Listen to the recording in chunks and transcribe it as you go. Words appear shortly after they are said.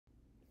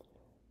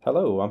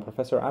Hello, I'm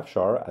Professor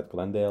Afshar at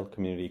Glendale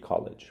Community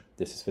College.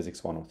 This is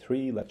Physics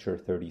 103, Lecture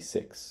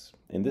 36.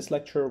 In this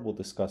lecture, we'll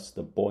discuss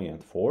the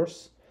buoyant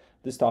force.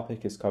 This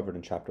topic is covered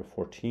in Chapter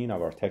 14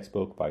 of our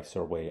textbook by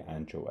Surway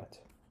and Jouet.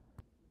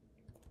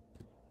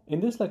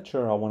 In this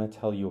lecture, I want to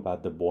tell you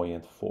about the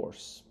buoyant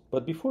force.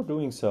 But before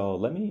doing so,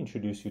 let me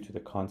introduce you to the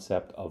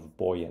concept of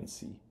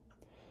buoyancy.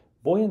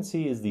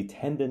 Buoyancy is the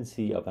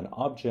tendency of an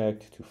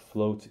object to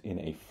float in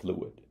a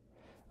fluid.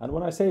 And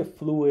when I say a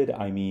fluid,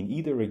 I mean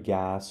either a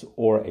gas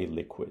or a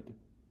liquid.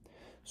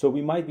 So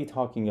we might be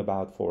talking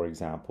about, for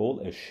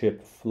example, a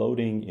ship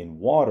floating in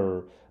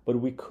water,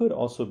 but we could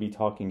also be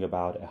talking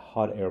about a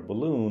hot air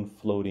balloon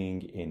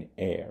floating in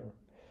air.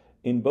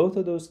 In both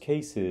of those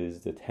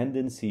cases, the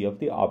tendency of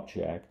the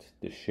object,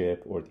 the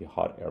ship or the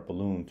hot air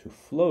balloon, to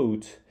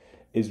float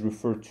is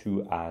referred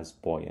to as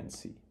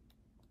buoyancy.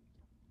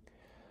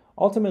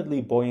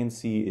 Ultimately,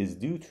 buoyancy is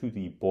due to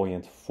the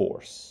buoyant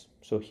force.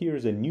 So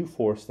here's a new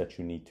force that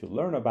you need to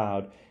learn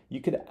about. You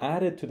could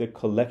add it to the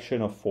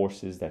collection of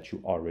forces that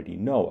you already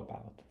know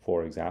about.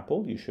 For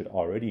example, you should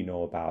already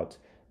know about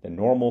the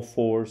normal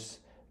force,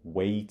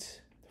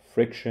 weight,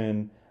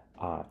 friction,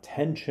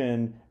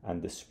 tension,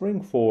 and the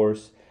spring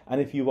force.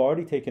 And if you've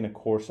already taken a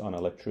course on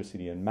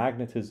electricity and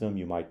magnetism,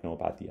 you might know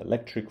about the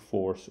electric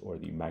force or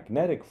the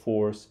magnetic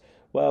force.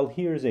 Well,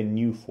 here's a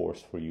new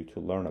force for you to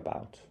learn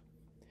about.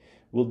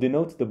 We'll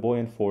denote the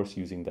buoyant force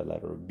using the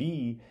letter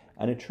B,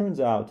 and it turns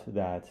out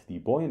that the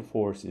buoyant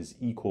force is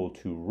equal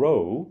to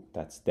rho,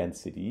 that's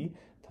density,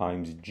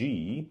 times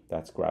g,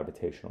 that's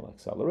gravitational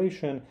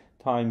acceleration,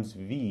 times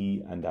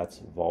v, and that's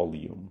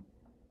volume.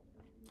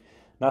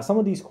 Now, some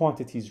of these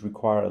quantities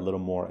require a little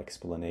more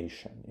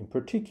explanation. In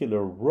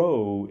particular,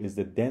 rho is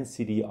the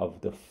density of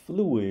the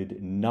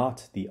fluid,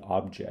 not the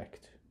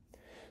object.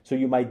 So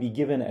you might be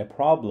given a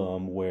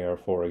problem where,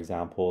 for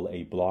example,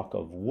 a block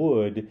of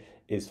wood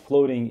is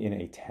floating in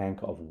a tank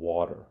of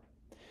water.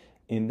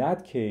 In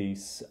that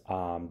case,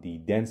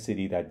 the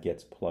density that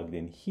gets plugged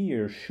in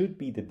here should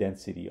be the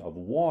density of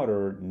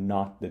water,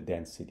 not the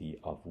density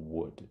of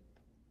wood.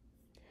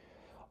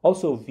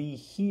 Also, V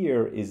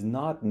here is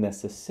not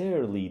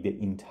necessarily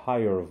the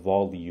entire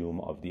volume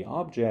of the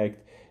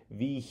object.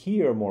 V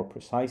here, more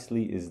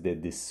precisely, is the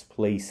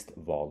displaced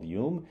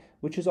volume,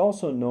 which is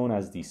also known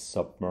as the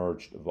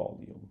submerged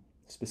volume.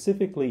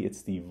 Specifically,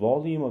 it's the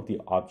volume of the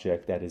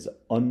object that is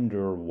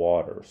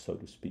underwater, so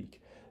to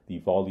speak, the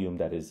volume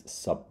that is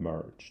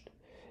submerged.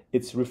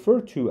 It's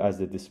referred to as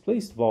the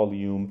displaced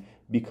volume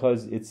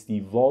because it's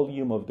the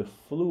volume of the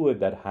fluid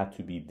that had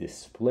to be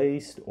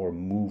displaced or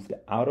moved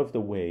out of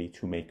the way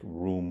to make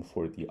room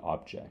for the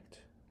object.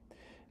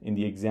 In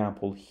the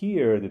example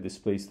here, the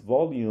displaced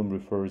volume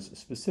refers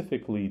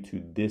specifically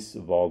to this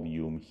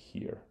volume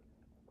here.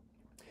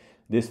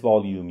 This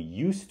volume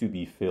used to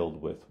be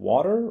filled with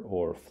water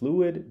or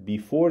fluid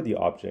before the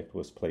object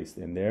was placed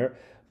in there,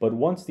 but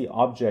once the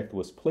object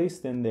was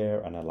placed in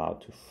there and allowed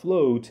to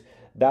float,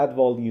 that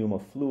volume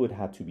of fluid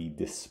had to be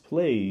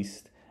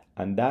displaced,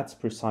 and that's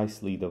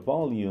precisely the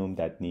volume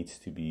that needs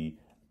to be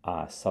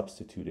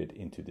substituted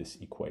into this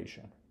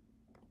equation.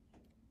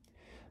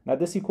 Now,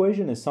 this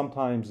equation is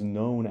sometimes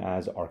known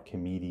as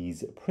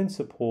Archimedes'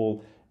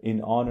 principle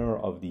in honor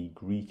of the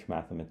Greek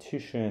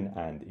mathematician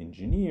and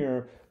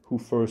engineer who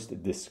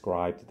first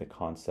described the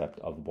concept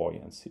of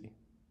buoyancy.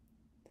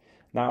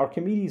 Now,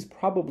 Archimedes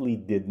probably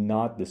did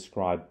not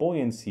describe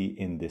buoyancy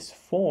in this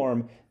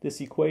form.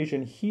 This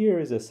equation here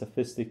is a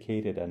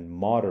sophisticated and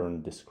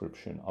modern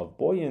description of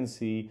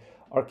buoyancy.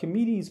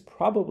 Archimedes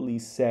probably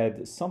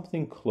said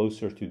something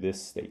closer to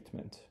this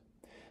statement.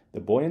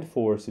 The buoyant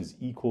force is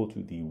equal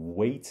to the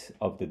weight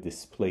of the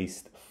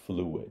displaced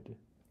fluid.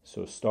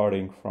 So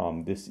starting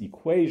from this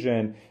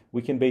equation,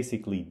 we can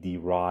basically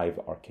derive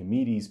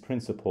Archimedes'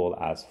 principle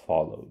as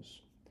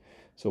follows.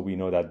 So we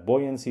know that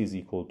buoyancy is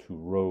equal to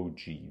rho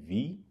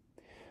gv.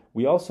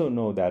 We also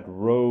know that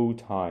rho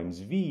times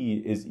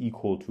v is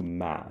equal to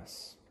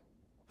mass.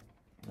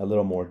 A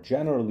little more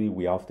generally,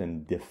 we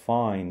often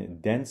define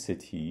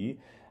density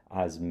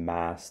as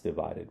mass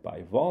divided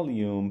by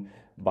volume.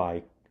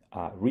 By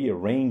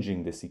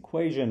rearranging this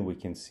equation, we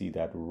can see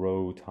that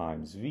rho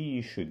times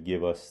v should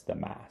give us the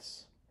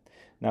mass.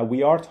 Now,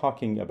 we are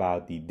talking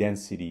about the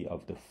density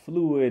of the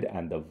fluid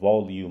and the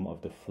volume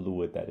of the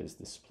fluid that is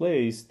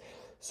displaced.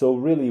 So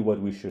really what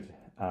we should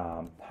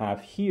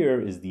have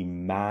here is the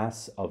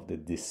mass of the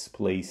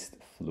displaced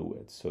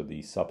fluid. So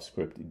the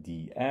subscript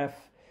df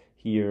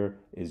here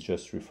is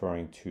just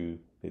referring to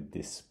the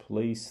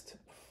displaced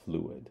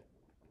fluid.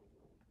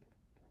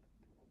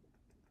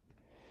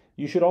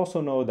 You should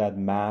also know that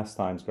mass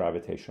times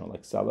gravitational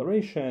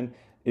acceleration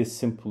is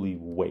simply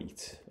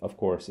weight. Of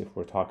course, if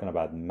we're talking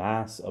about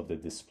mass of the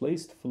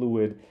displaced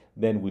fluid,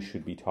 then we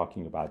should be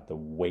talking about the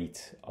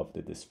weight of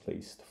the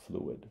displaced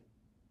fluid.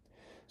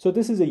 So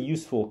this is a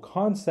useful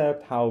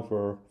concept.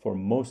 However, for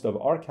most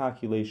of our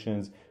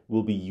calculations,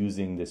 we'll be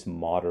using this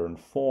modern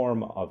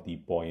form of the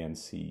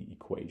buoyancy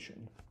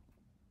equation.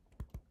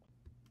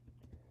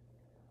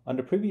 On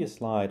the previous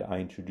slide, I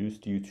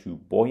introduced you to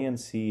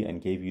buoyancy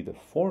and gave you the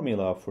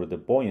formula for the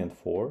buoyant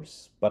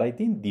force, but I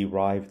didn't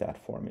derive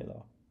that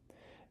formula.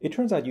 It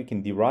turns out you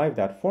can derive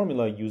that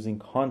formula using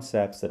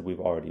concepts that we've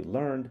already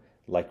learned,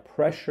 like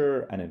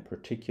pressure, and in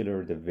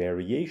particular, the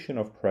variation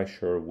of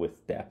pressure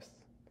with depth.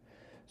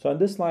 So on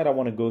this slide, I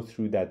want to go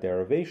through that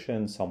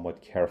derivation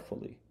somewhat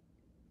carefully.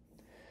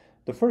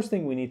 The first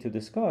thing we need to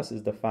discuss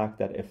is the fact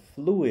that a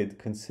fluid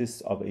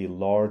consists of a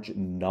large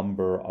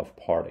number of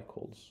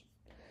particles.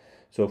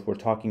 So if we're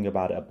talking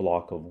about a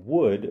block of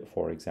wood,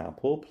 for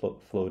example,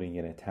 floating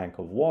in a tank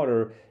of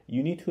water,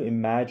 you need to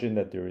imagine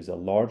that there is a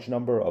large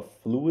number of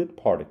fluid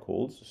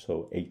particles,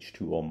 so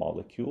H2O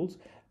molecules,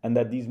 and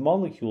that these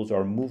molecules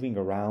are moving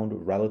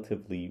around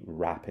relatively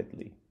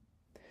rapidly.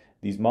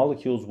 These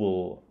molecules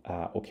will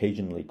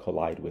occasionally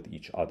collide with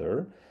each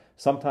other.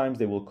 Sometimes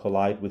they will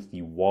collide with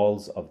the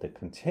walls of the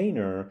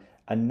container,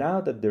 and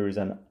now that there is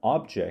an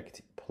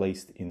object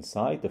placed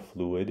inside the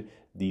fluid,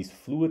 these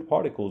fluid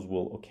particles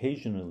will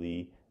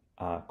occasionally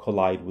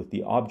collide with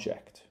the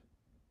object.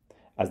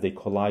 As they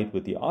collide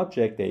with the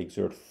object, they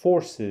exert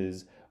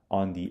forces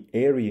on the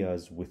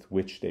areas with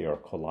which they are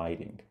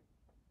colliding.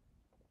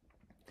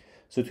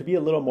 So to be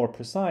a little more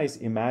precise,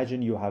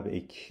 imagine you have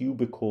a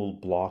cubical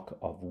block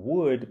of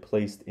wood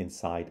placed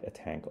inside a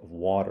tank of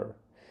water.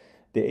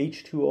 The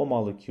H2O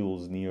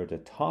molecules near the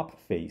top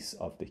face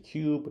of the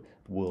cube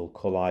will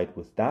collide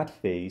with that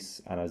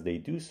face, and as they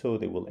do so,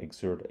 they will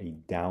exert a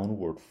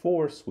downward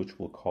force, which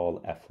we'll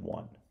call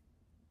F1.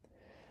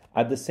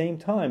 At the same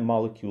time,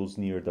 molecules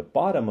near the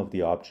bottom of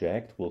the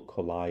object will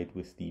collide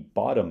with the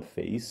bottom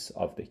face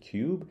of the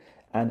cube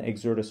and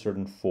exert a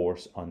certain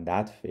force on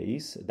that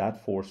face.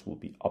 That force will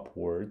be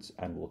upwards,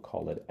 and we'll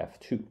call it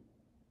F2.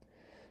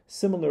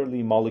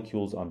 Similarly,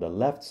 molecules on the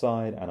left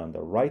side and on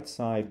the right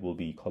side will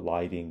be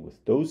colliding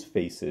with those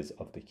faces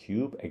of the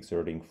cube,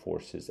 exerting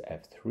forces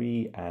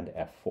F3 and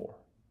F4.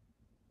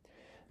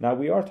 Now,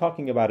 we are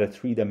talking about a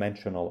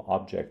three-dimensional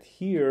object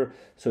here,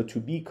 so to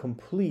be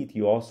complete,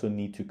 you also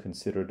need to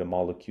consider the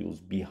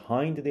molecules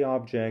behind the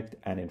object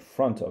and in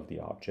front of the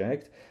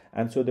object.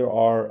 And so there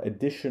are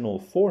additional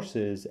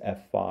forces,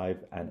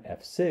 F5 and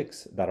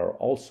F6, that are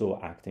also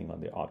acting on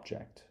the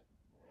object.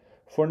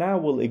 For now,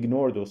 we'll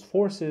ignore those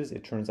forces.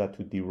 It turns out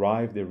to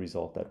derive the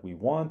result that we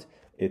want,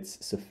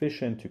 it's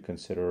sufficient to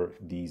consider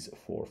these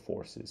four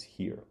forces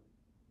here.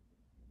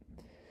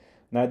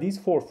 Now, these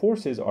four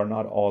forces are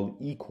not all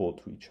equal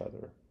to each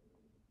other.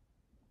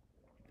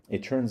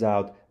 It turns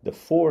out the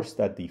force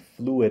that the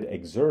fluid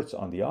exerts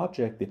on the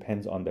object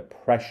depends on the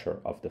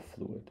pressure of the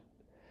fluid.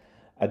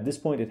 At this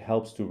point, it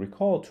helps to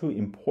recall two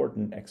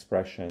important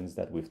expressions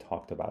that we've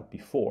talked about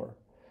before.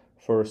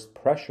 First,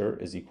 pressure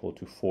is equal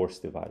to force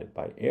divided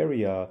by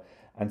area,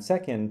 and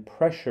second,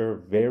 pressure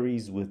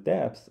varies with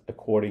depth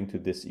according to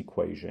this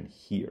equation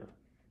here.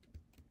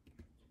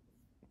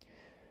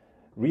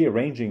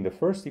 Rearranging the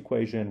first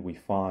equation, we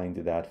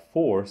find that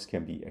force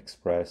can be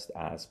expressed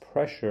as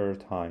pressure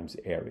times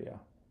area.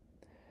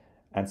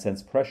 And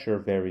since pressure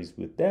varies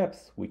with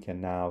depth, we can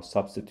now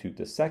substitute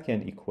the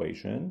second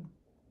equation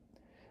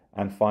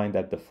and find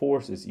that the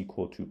force is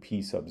equal to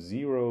P sub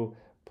 0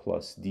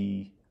 plus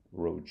D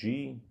rho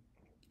G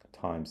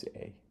times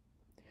A.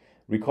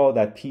 Recall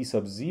that P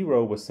sub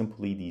 0 was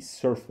simply the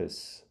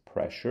surface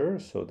pressure,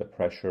 so the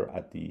pressure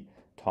at the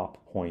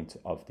top point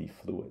of the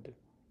fluid.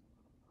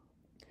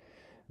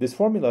 This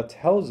formula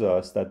tells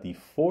us that the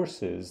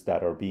forces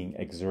that are being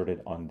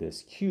exerted on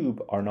this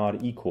cube are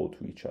not equal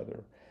to each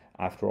other.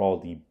 After all,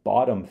 the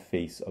bottom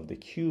face of the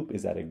cube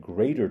is at a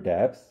greater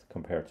depth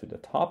compared to the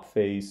top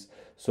face,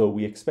 so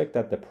we expect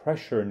that the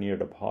pressure near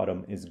the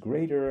bottom is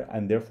greater,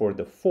 and therefore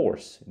the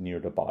force near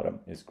the bottom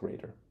is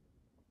greater.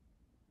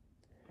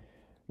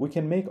 We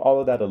can make all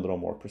of that a little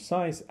more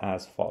precise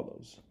as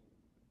follows.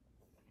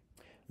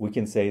 We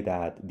can say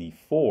that the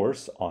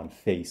force on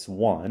face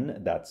 1,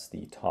 that's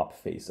the top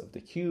face of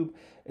the cube,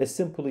 is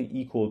simply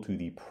equal to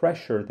the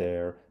pressure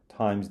there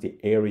times the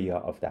area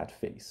of that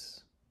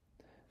face.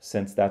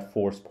 Since that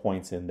force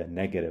points in the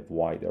negative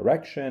y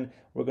direction,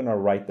 we're going to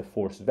write the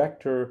force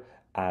vector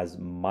as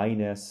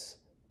minus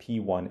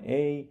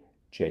P1A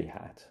j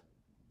hat.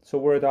 So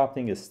we're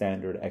adopting a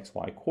standard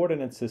xy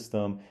coordinate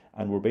system,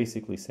 and we're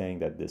basically saying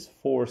that this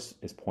force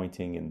is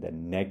pointing in the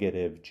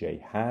negative j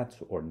hat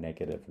or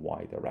negative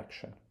y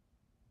direction.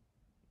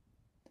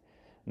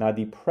 Now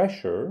the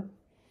pressure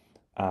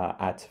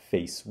at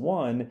face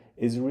 1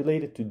 is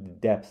related to the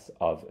depth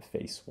of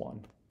face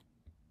 1.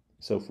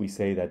 So if we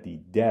say that the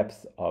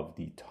depth of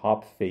the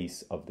top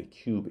face of the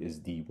cube is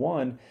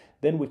d1,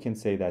 then we can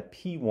say that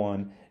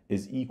P1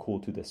 is equal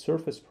to the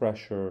surface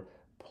pressure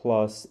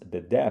plus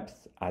the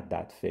depth at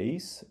that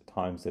face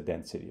times the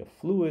density of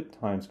fluid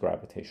times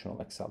gravitational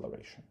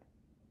acceleration.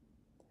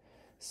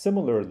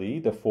 Similarly,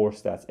 the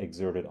force that's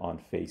exerted on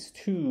face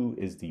 2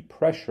 is the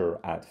pressure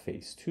at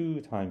face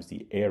 2 times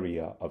the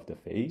area of the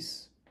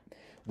face.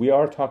 We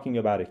are talking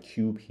about a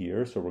cube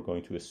here, so we're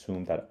going to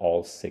assume that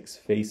all 6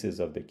 faces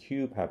of the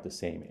cube have the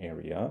same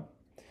area.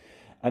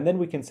 And then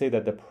we can say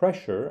that the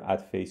pressure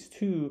at phase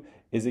 2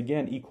 is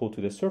again equal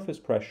to the surface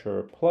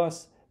pressure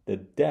plus the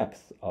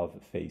depth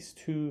of phase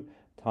 2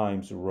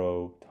 times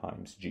rho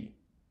times g.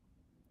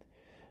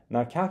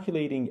 Now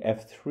calculating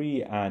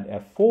F3 and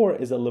F4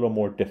 is a little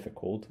more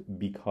difficult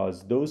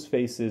because those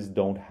phases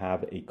don't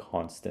have a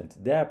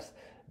constant depth.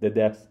 The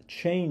depth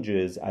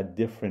changes at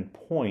different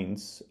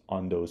points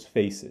on those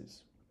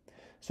faces.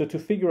 So to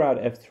figure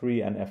out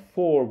F3 and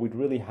F4, we'd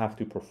really have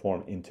to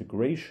perform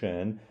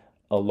integration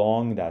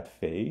along that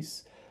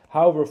face.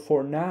 However,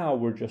 for now,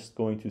 we're just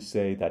going to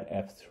say that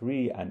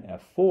F3 and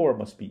F4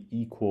 must be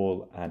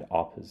equal and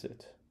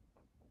opposite.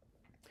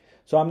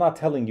 So I'm not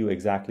telling you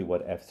exactly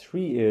what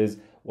F3 is.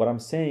 What I'm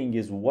saying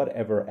is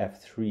whatever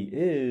F3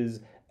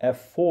 is,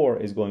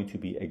 F4 is going to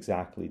be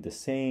exactly the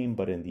same,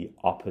 but in the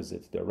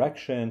opposite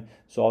direction.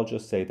 So I'll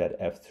just say that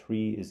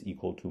F3 is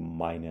equal to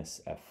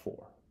minus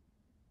F4.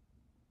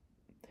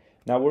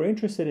 Now we're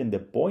interested in the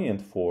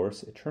buoyant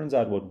force. It turns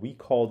out what we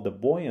call the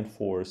buoyant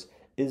force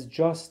is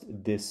just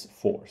this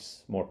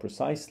force. More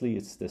precisely,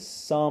 it's the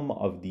sum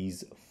of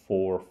these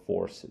four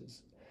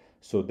forces.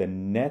 So the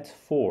net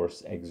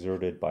force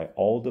exerted by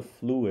all the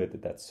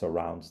fluid that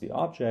surrounds the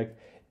object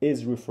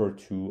is referred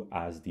to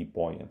as the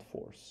buoyant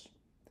force.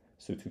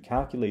 So to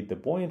calculate the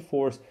buoyant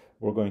force,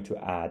 we're going to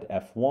add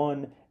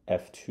F1,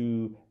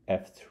 F2,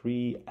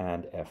 F3,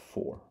 and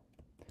F4.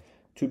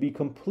 To be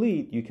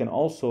complete, you can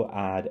also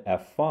add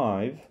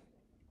F5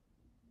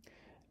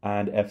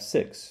 and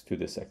F6 to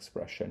this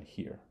expression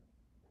here.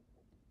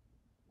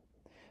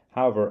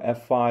 However,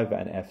 F5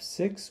 and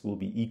F6 will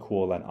be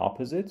equal and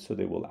opposite, so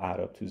they will add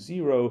up to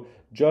 0,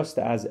 just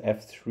as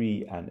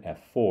F3 and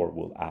F4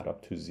 will add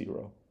up to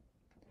 0.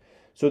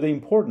 So the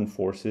important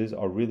forces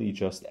are really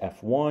just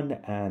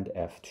F1 and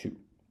F2.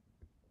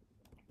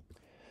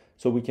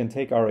 So we can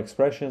take our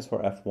expressions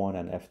for F1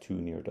 and F2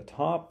 near the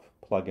top,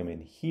 plug them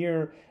in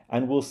here,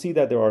 and we'll see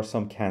that there are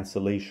some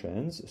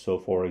cancellations. So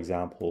for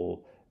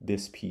example,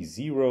 this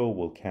P0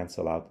 will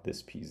cancel out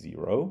this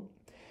P0.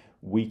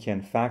 We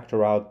can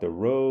factor out the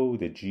rho,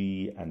 the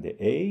g, and the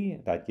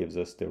a. That gives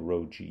us the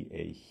rho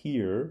GA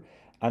here.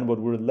 And what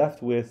we're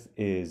left with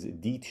is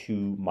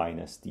D2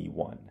 minus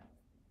D1.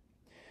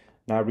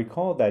 Now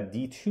recall that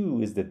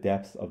D2 is the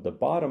depth of the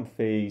bottom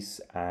face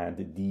and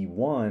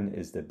D1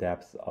 is the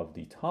depth of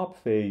the top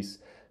face.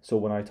 So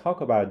when I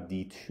talk about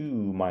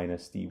D2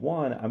 minus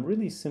D1, I'm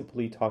really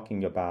simply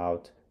talking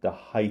about the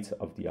height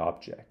of the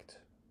object.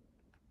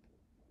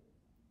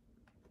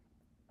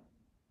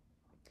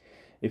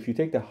 If you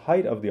take the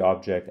height of the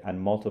object and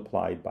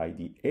multiply it by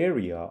the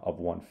area of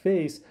one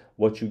face,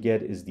 what you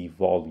get is the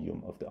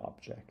volume of the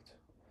object.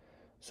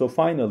 So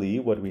finally,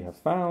 what we have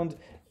found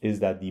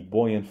is that the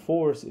buoyant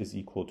force is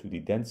equal to the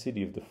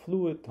density of the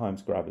fluid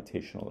times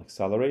gravitational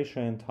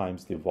acceleration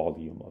times the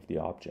volume of the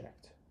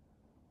object.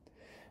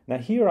 Now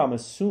here I'm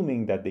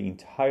assuming that the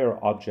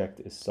entire object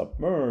is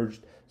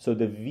submerged, so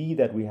the V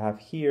that we have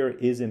here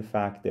is in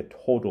fact the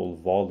total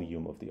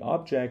volume of the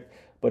object.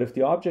 But if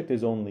the object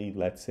is only,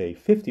 let's say,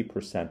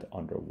 50%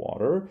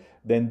 underwater,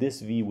 then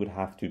this V would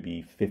have to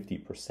be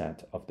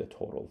 50% of the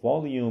total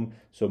volume.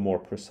 So more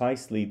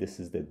precisely, this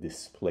is the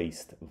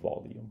displaced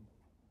volume.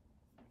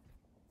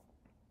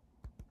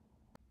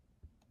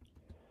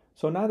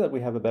 So now that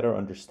we have a better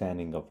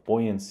understanding of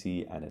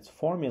buoyancy and its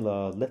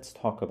formula, let's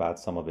talk about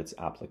some of its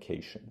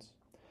applications.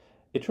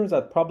 It turns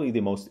out probably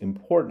the most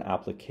important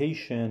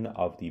application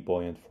of the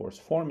buoyant force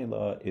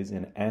formula is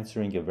in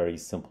answering a very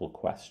simple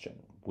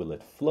question. Will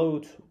it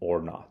float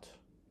or not?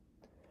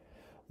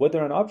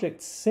 Whether an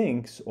object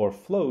sinks or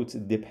floats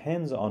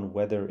depends on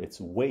whether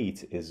its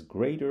weight is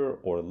greater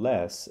or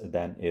less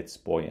than its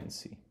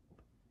buoyancy.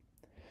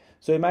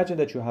 So imagine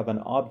that you have an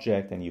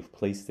object and you've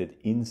placed it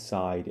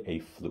inside a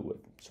fluid.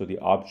 So the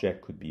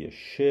object could be a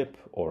ship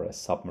or a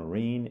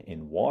submarine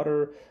in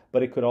water,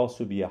 but it could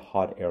also be a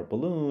hot air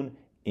balloon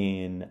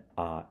in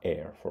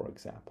air, for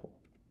example.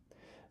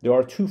 There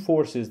are two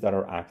forces that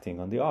are acting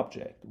on the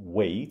object.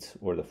 Weight,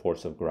 or the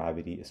force of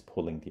gravity, is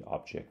pulling the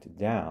object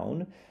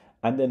down,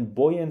 and then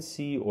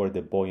buoyancy, or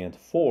the buoyant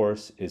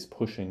force, is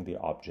pushing the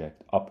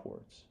object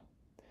upwards.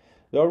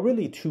 There are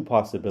really two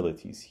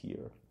possibilities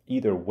here.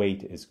 Either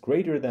weight is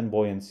greater than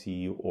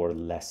buoyancy or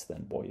less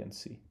than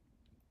buoyancy.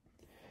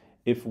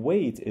 If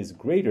weight is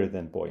greater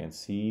than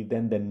buoyancy,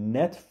 then the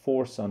net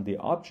force on the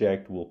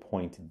object will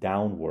point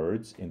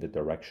downwards in the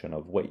direction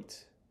of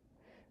weight.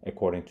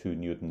 According to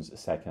Newton's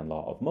second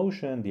law of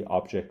motion, the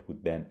object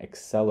would then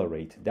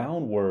accelerate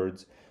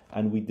downwards,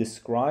 and we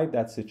describe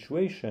that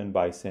situation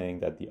by saying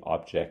that the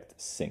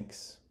object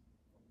sinks.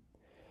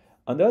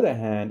 On the other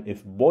hand,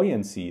 if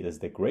buoyancy is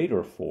the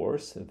greater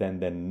force,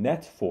 then the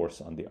net force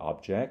on the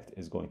object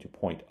is going to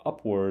point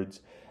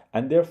upwards,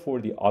 and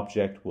therefore the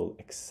object will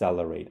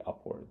accelerate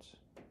upwards.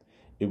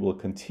 It will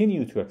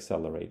continue to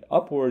accelerate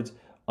upwards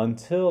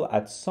until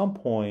at some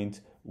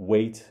point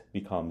weight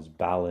becomes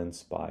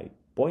balanced by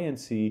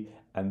buoyancy,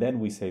 and then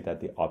we say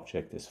that the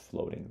object is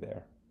floating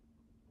there.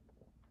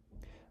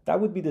 That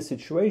would be the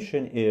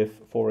situation if,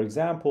 for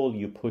example,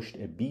 you pushed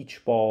a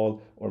beach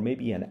ball or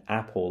maybe an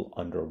apple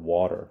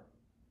underwater.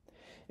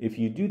 If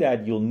you do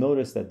that, you'll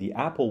notice that the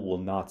apple will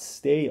not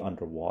stay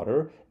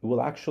underwater. It will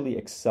actually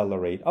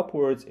accelerate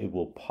upwards. It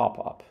will pop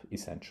up,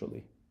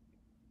 essentially.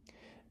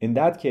 In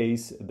that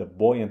case, the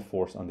buoyant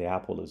force on the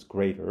apple is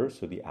greater,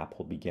 so the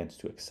apple begins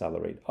to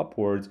accelerate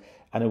upwards,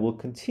 and it will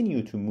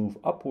continue to move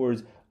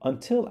upwards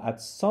until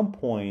at some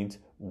point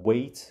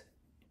weight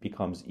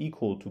becomes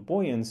equal to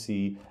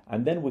buoyancy,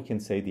 and then we can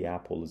say the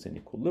apple is in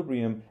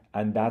equilibrium,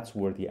 and that's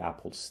where the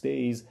apple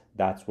stays.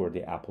 That's where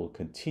the apple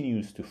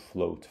continues to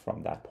float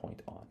from that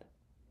point on.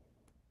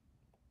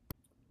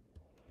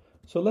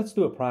 So let's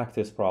do a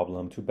practice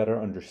problem to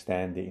better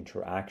understand the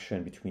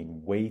interaction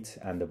between weight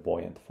and the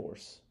buoyant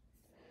force.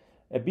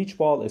 A beach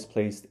ball is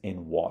placed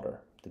in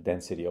water. The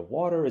density of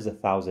water is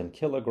 1,000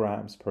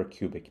 kilograms per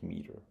cubic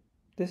meter.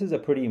 This is a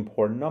pretty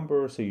important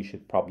number, so you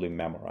should probably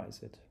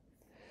memorize it.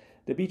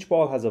 The beach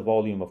ball has a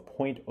volume of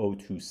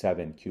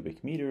 0.027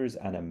 cubic meters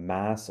and a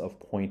mass of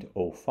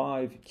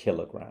 0.05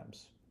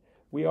 kilograms.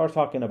 We are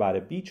talking about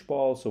a beach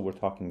ball, so we're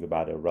talking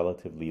about a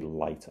relatively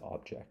light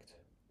object.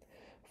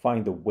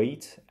 Find the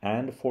weight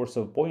and force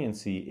of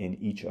buoyancy in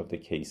each of the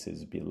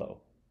cases below.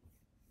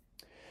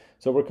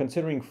 So we're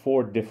considering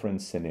 4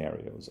 different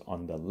scenarios.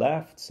 On the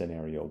left,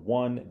 scenario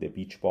 1, the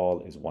beach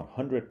ball is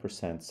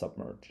 100%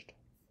 submerged.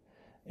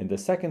 In the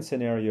second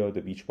scenario,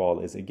 the beach ball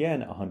is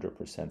again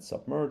 100%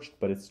 submerged,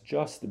 but it's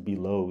just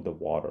below the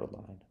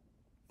waterline.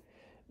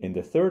 In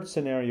the third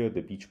scenario,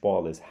 the beach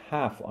ball is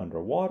half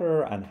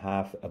underwater and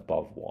half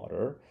above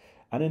water.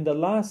 And in the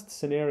last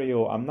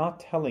scenario, I'm not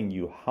telling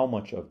you how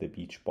much of the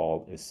beach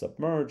ball is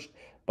submerged,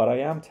 but I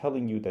am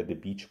telling you that the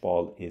beach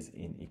ball is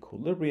in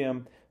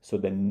equilibrium, so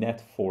the net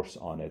force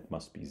on it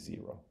must be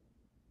 0.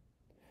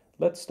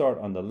 Let's start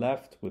on the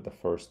left with the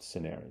first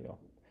scenario.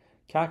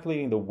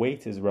 Calculating the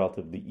weight is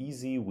relatively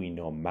easy. We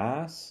know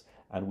mass,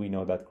 and we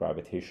know that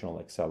gravitational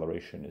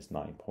acceleration is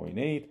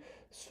 9.8,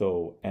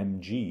 so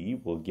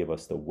mg will give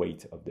us the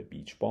weight of the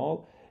beach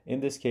ball. In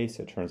this case,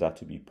 it turns out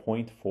to be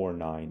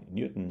 0.49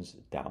 newtons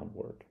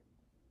downward.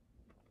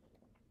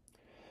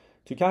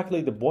 To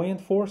calculate the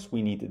buoyant force,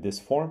 we need this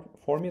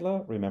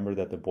formula. Remember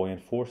that the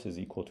buoyant force is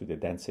equal to the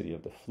density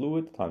of the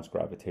fluid times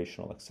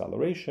gravitational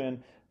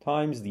acceleration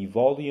times the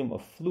volume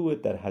of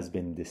fluid that has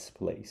been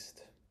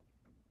displaced.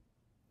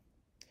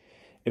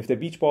 If the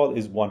beach ball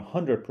is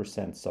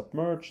 100%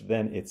 submerged,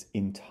 then its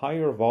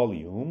entire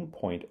volume,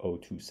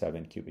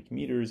 0.027 cubic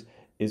meters,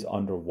 is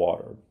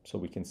underwater. So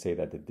we can say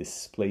that the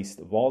displaced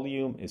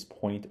volume is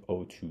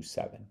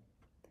 0.027.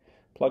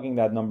 Plugging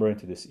that number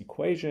into this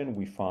equation,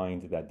 we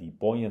find that the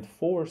buoyant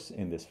force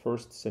in this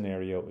first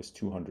scenario is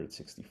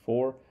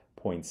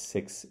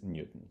 264.6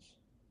 newtons.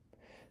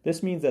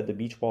 This means that the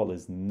beach ball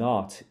is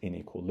not in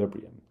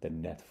equilibrium. The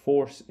net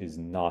force is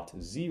not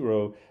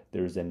 0.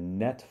 There is a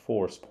net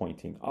force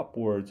pointing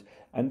upwards,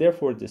 and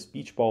therefore this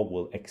beach ball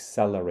will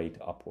accelerate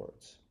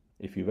upwards.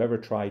 If you've ever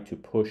tried to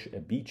push a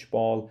beach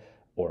ball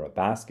or a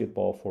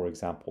basketball, for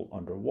example,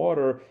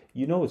 underwater,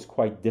 you know it's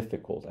quite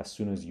difficult. As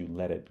soon as you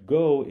let it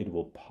go, it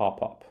will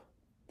pop up.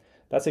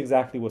 That's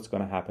exactly what's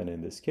going to happen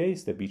in this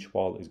case. The beach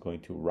ball is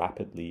going to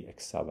rapidly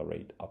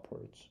accelerate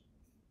upwards.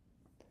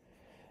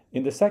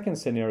 In the second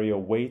scenario,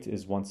 weight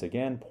is once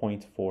again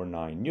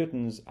 0.49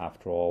 newtons.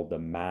 After all, the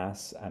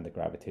mass and the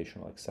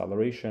gravitational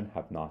acceleration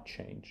have not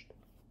changed.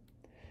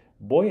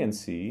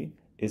 Buoyancy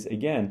is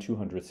again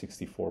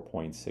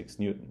 264.6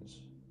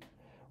 newtons.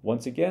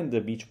 Once again,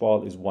 the beach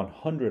ball is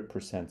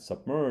 100%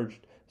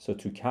 submerged, so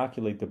to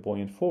calculate the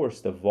buoyant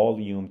force, the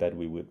volume that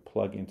we would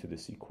plug into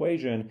this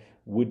equation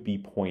would be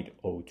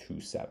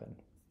 0.027.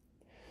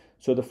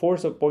 So the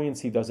force of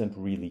buoyancy doesn't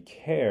really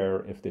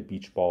care if the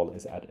beach ball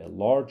is at a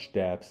large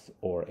depth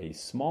or a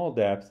small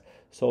depth.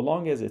 So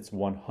long as it's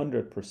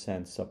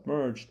 100%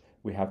 submerged,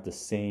 we have the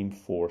same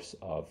force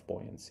of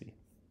buoyancy.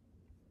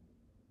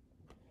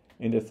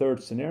 In the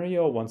third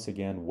scenario, once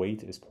again,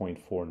 weight is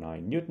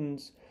 0.49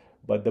 newtons,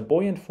 but the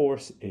buoyant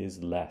force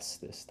is less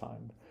this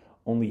time.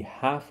 Only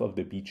half of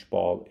the beach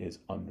ball is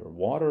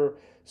underwater,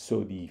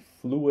 so the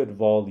fluid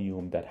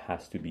volume that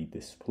has to be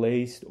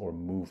displaced or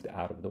moved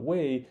out of the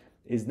way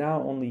is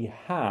now only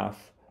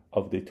half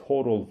of the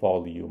total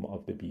volume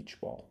of the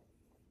beach ball.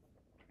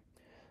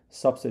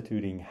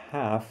 Substituting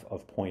half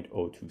of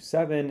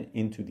 0.027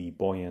 into the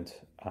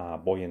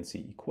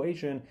buoyancy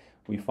equation,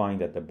 we find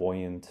that the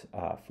buoyant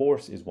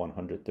force is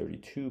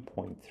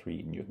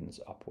 132.3 newtons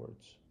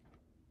upwards.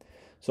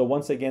 So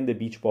once again, the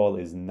beach ball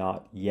is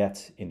not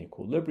yet in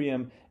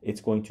equilibrium.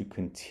 It's going to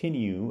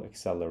continue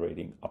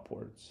accelerating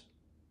upwards.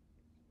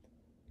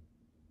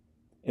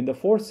 In the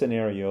fourth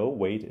scenario,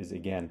 weight is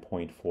again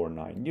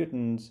 0.49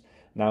 newtons.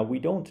 Now, we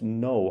don't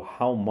know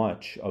how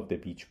much of the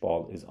beach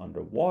ball is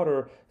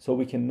underwater, so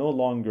we can no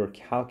longer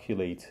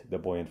calculate the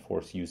buoyant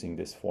force using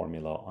this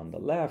formula on the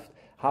left.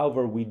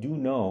 However, we do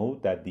know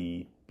that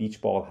the beach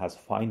ball has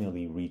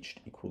finally reached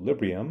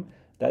equilibrium.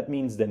 That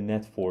means the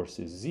net force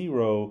is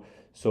 0.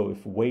 So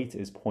if weight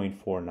is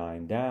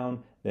 0.49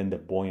 down, then the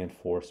buoyant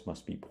force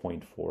must be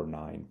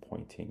 0.49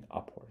 pointing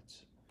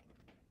upwards.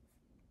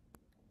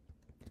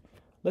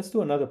 Let's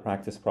do another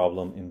practice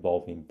problem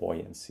involving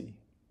buoyancy.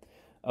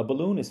 A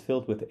balloon is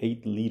filled with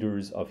 8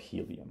 liters of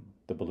helium.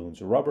 The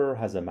balloon's rubber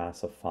has a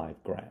mass of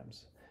 5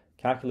 grams.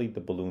 Calculate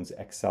the balloon's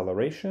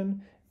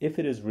acceleration if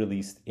it is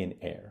released in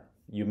air.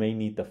 You may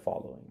need the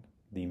following.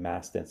 The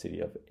mass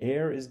density of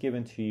air is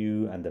given to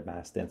you, and the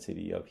mass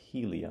density of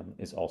helium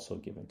is also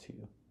given to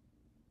you.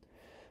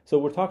 So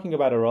we're talking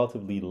about a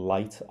relatively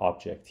light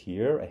object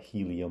here, a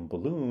helium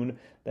balloon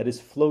that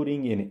is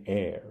floating in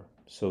air.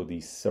 So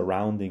the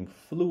surrounding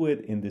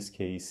fluid in this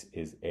case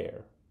is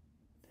air.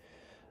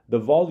 The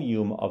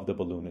volume of the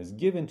balloon is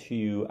given to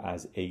you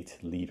as 8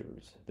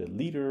 liters. The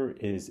liter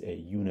is a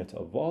unit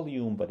of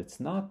volume, but it's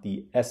not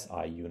the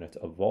SI unit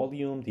of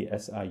volume. The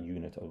SI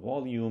unit of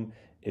volume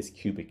is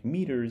cubic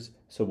meters,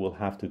 so we'll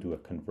have to do a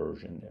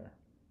conversion there.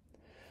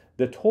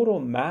 The total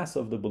mass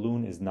of the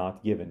balloon is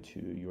not given to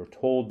you. You're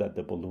told that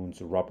the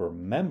balloon's rubber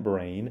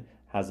membrane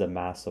has a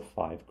mass of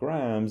 5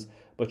 grams,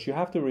 but you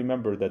have to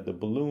remember that the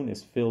balloon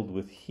is filled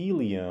with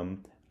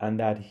helium, and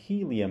that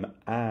helium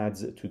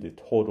adds to the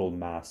total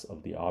mass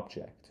of the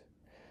object.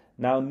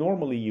 Now,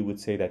 normally you would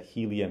say that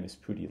helium is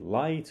pretty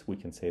light. We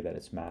can say that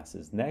its mass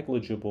is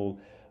negligible,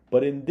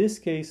 but in this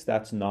case,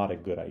 that's not a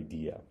good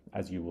idea.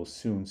 As you will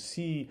soon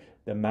see,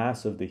 the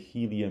mass of the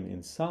helium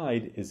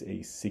inside is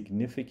a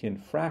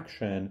significant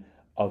fraction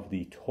of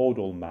the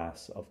total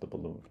mass of the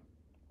balloon.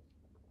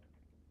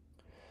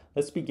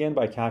 Let's begin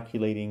by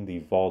calculating the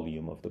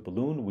volume of the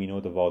balloon. We know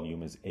the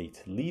volume is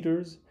 8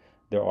 liters.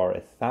 There are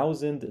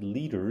 1,000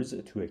 liters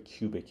to a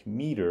cubic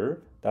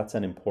meter. That's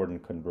an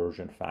important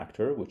conversion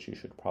factor, which you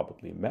should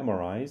probably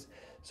memorize.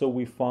 So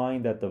we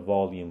find that the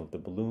volume of the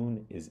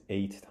balloon is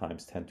 8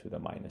 times 10 to the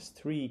minus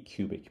 3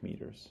 cubic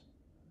meters.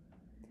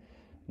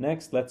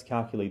 Next, let's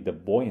calculate the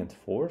buoyant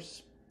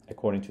force.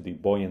 According to the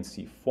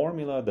buoyancy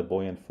formula, the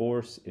buoyant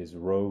force is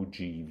rho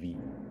GV.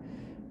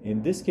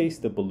 In this case,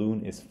 the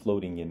balloon is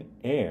floating in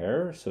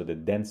air, so the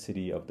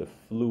density of the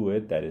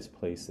fluid that is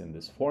placed in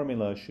this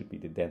formula should be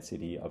the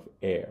density of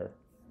air.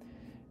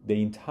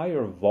 The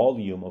entire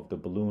volume of the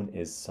balloon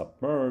is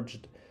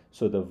submerged,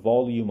 so the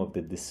volume of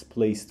the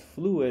displaced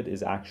fluid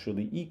is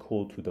actually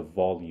equal to the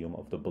volume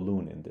of the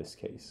balloon in this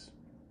case.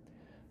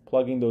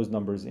 Plugging those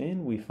numbers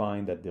in, we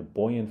find that the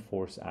buoyant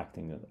force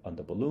acting on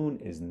the balloon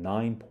is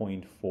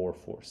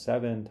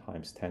 9.447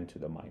 times 10 to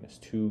the minus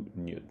 2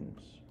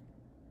 newtons.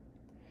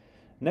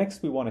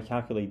 Next, we want to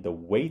calculate the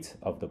weight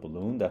of the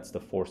balloon. That's the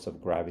force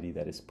of gravity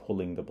that is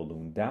pulling the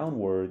balloon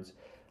downwards.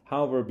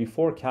 However,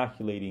 before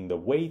calculating the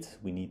weight,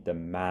 we need the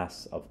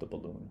mass of the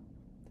balloon.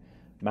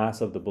 Mass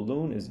of the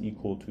balloon is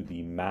equal to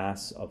the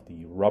mass of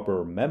the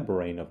rubber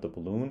membrane of the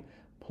balloon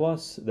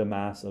plus the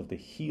mass of the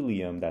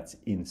helium that's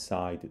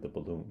inside the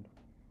balloon.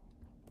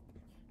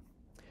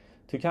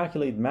 To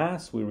calculate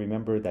mass, we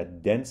remember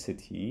that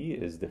density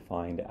is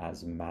defined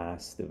as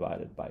mass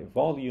divided by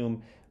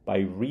volume. By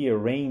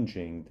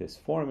rearranging this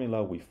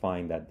formula, we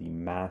find that the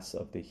mass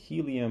of the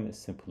helium is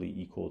simply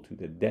equal to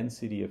the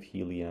density of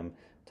helium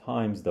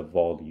times the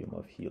volume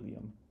of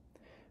helium.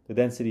 The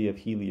density of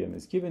helium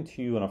is given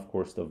to you, and of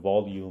course the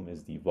volume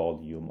is the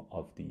volume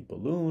of the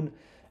balloon.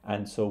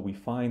 And so we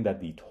find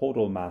that the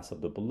total mass of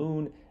the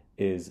balloon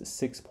is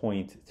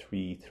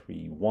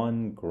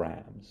 6.331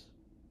 grams.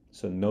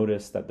 So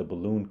notice that the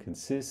balloon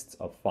consists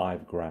of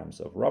 5 grams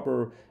of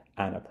rubber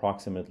and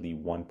approximately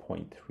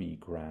 1.3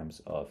 grams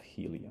of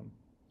helium.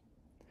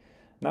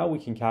 Now we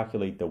can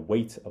calculate the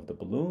weight of the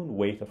balloon.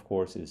 Weight, of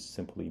course, is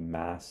simply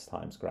mass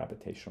times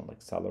gravitational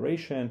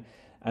acceleration,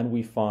 and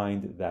we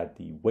find that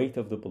the weight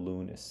of the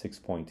balloon is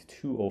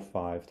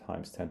 6.205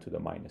 times 10 to the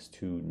minus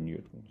 2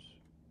 newtons.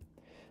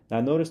 Now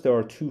notice there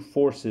are 2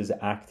 forces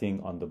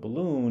acting on the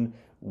balloon.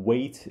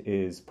 Weight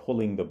is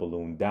pulling the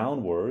balloon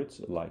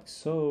downwards, like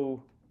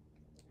so,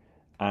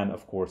 and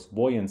of course,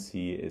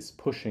 buoyancy is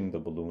pushing the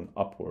balloon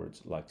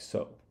upwards like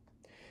so.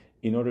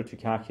 In order to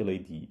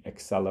calculate the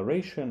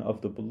acceleration of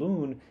the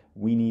balloon,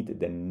 we need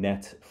the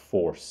net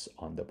force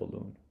on the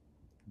balloon.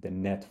 The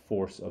net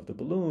force of the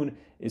balloon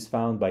is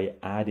found by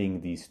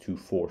adding these 2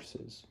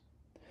 forces.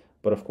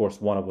 But of course,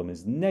 one of them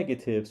is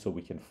negative, so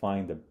we can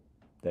find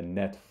the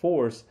net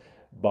force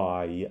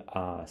by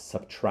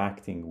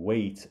subtracting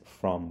weight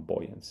from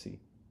buoyancy.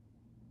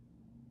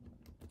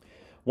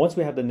 Once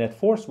we have the net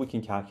force, we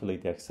can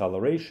calculate the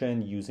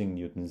acceleration using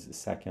Newton's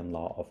second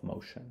law of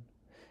motion.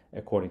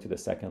 According to the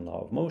second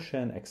law of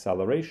motion,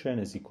 acceleration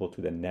is equal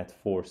to the net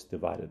force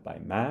divided by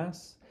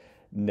mass.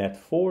 Net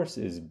force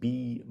is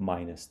B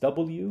minus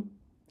W.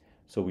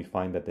 So we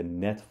find that the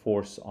net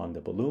force on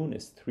the balloon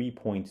is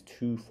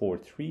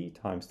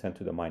 3.243 times 10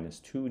 to the minus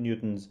 2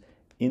 newtons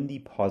in the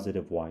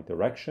positive y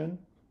direction.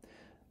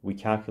 We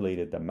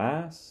calculated the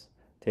mass.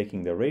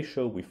 Taking the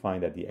ratio, we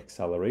find that the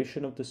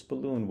acceleration of this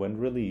balloon when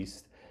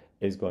released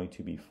is going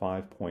to be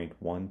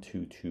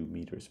 5.122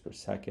 meters per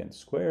second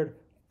squared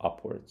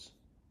upwards.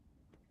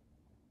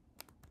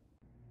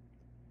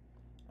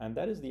 And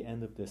that is the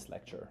end of this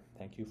lecture.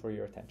 Thank you for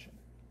your attention.